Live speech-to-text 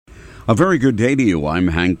A very good day to you. I'm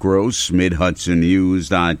Hank Gross,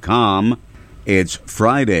 MidHudsonNews.com. It's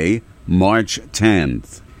Friday, March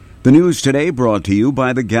 10th. The news today brought to you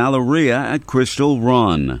by the Galleria at Crystal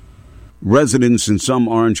Run. Residents in some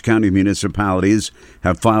Orange County municipalities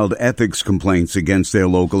have filed ethics complaints against their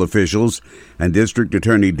local officials, and District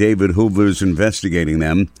Attorney David Hoover is investigating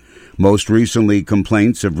them. Most recently,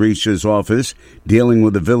 complaints have reached his office dealing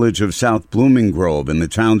with the village of South Blooming Grove and the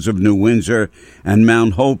towns of New Windsor and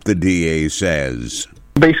Mount Hope, the DA says.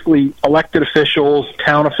 Basically, elected officials,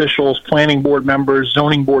 town officials, planning board members,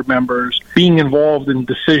 zoning board members, being involved in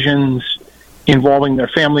decisions involving their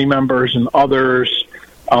family members and others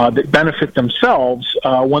that benefit themselves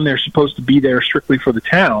when they're supposed to be there strictly for the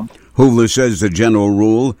town. Hoover says the general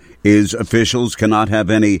rule is officials cannot have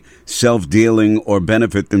any self-dealing or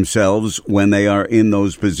benefit themselves when they are in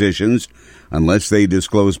those positions unless they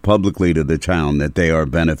disclose publicly to the town that they are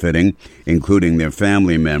benefiting, including their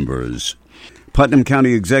family members. Putnam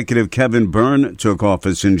County Executive Kevin Byrne took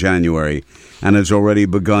office in January and has already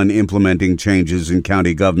begun implementing changes in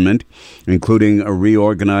county government, including a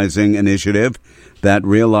reorganizing initiative that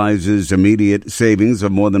realizes immediate savings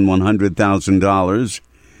of more than $100,000.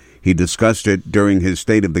 He discussed it during his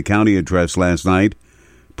State of the County address last night.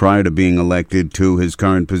 Prior to being elected to his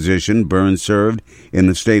current position, Byrne served in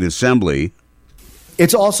the State Assembly.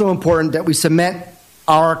 It's also important that we cement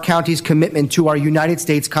our county's commitment to our United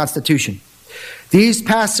States Constitution. These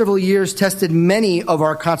past several years tested many of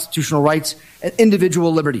our constitutional rights and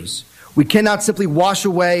individual liberties. We cannot simply wash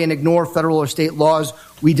away and ignore federal or state laws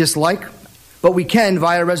we dislike, but we can,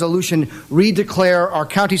 via resolution, redeclare our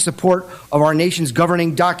county's support of our nation's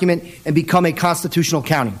governing document and become a constitutional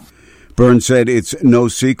county. Byrne said it's no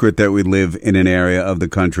secret that we live in an area of the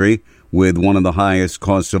country with one of the highest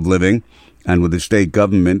costs of living and with a state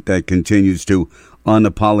government that continues to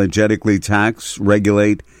unapologetically tax,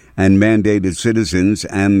 regulate, and mandate its citizens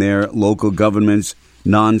and their local governments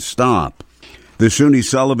nonstop. The SUNY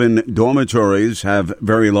Sullivan dormitories have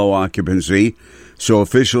very low occupancy, so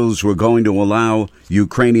officials were going to allow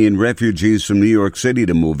Ukrainian refugees from New York City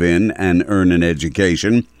to move in and earn an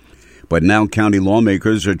education. But now county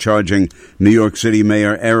lawmakers are charging New York City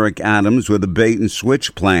Mayor Eric Adams with a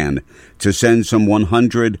bait-and-switch plan to send some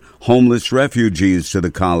 100 homeless refugees to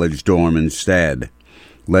the college dorm instead.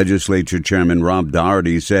 Legislature Chairman Rob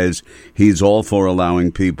Doherty says he's all for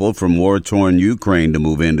allowing people from war-torn Ukraine to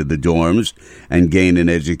move into the dorms and gain an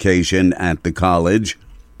education at the college.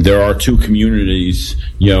 There are two communities,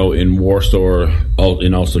 in Warsaw,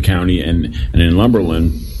 in Ulster County, and in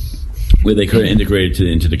Lumberland, where they could have integrated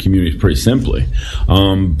into the communities pretty simply.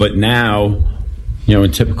 But now,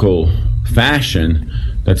 in typical fashion,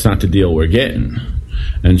 that's not the deal we're getting.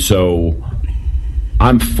 And so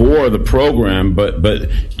I'm for the program, but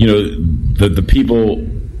the people,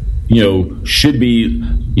 should be,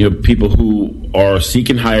 people who are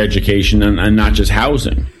seeking higher education and not just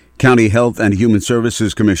housing. County Health and Human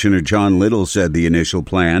Services Commissioner John Little said the initial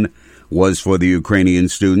plan was for the Ukrainian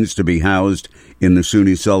students to be housed in the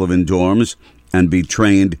SUNY Sullivan dorms and be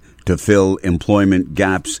trained to fill employment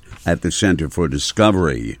gaps at the Center for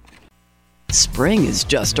Discovery. Spring is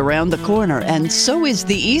just around the corner, and so is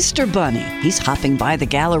the Easter Bunny. He's hopping by the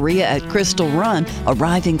Galleria at Crystal Run,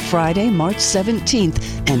 arriving Friday, March 17th,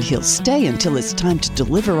 and he'll stay until it's time to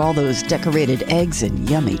deliver all those decorated eggs and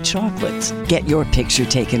yummy chocolates. Get your picture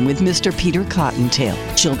taken with Mr. Peter Cottontail.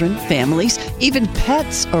 Children, families, even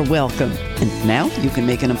pets are welcome. And now you can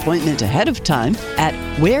make an appointment ahead of time at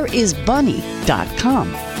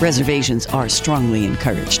whereisbunny.com. Reservations are strongly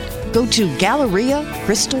encouraged. Go to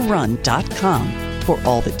GalleriaCrystalRun.com for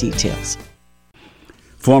all the details.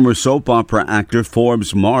 Former soap opera actor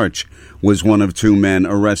Forbes March was one of two men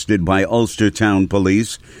arrested by Ulster Town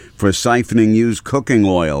Police for siphoning used cooking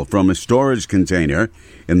oil from a storage container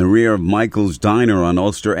in the rear of Michael's Diner on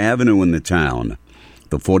Ulster Avenue in the town.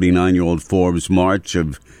 The 49-year-old Forbes March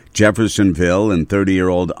of Jeffersonville and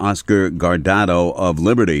 30-year-old Oscar Guardado of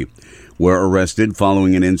Liberty were arrested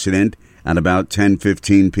following an incident at about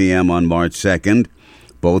 10:15 p.m. on March 2nd.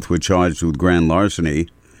 Both were charged with grand larceny.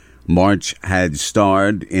 March had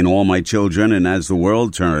starred in All My Children and As the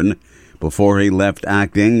World Turned before he left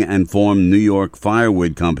acting and formed New York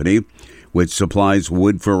Firewood Company, which supplies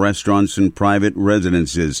wood for restaurants and private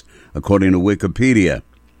residences, according to Wikipedia.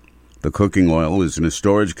 The cooking oil was in a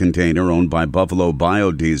storage container owned by Buffalo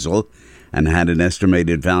Biodiesel and had an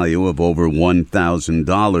estimated value of over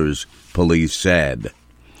 $1,000, police said.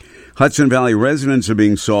 Hudson Valley residents are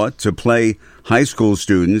being sought to play high school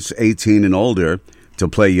students 18 and older to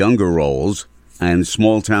play younger roles, and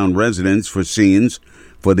small-town residents for scenes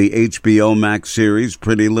for the HBO Max series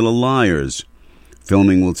Pretty Little Liars.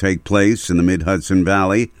 Filming will take place in the Mid-Hudson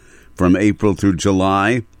Valley from April through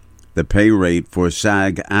July. The pay rate for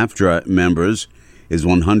SAG-AFTRA members is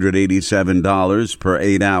 $187 per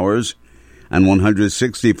 8 hours and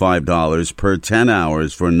 $165 per 10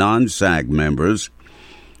 hours for non-SAG members.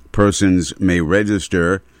 Persons may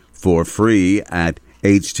register for free at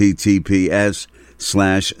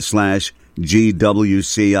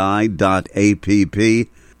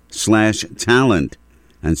https://gwci.app/talent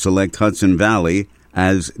and select Hudson Valley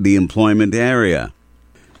as the employment area.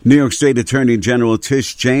 New York State Attorney General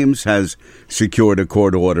Tish James has secured a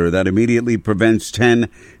court order that immediately prevents 10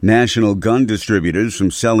 national gun distributors from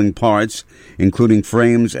selling parts, including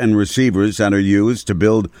frames and receivers that are used to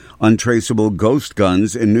build untraceable ghost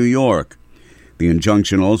guns in New York. The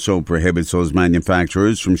injunction also prohibits those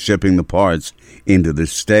manufacturers from shipping the parts into the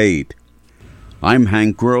state. I'm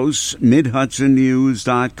Hank Gross,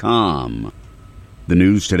 MidHudsonNews.com. The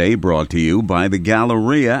news today brought to you by the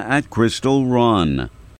Galleria at Crystal Run.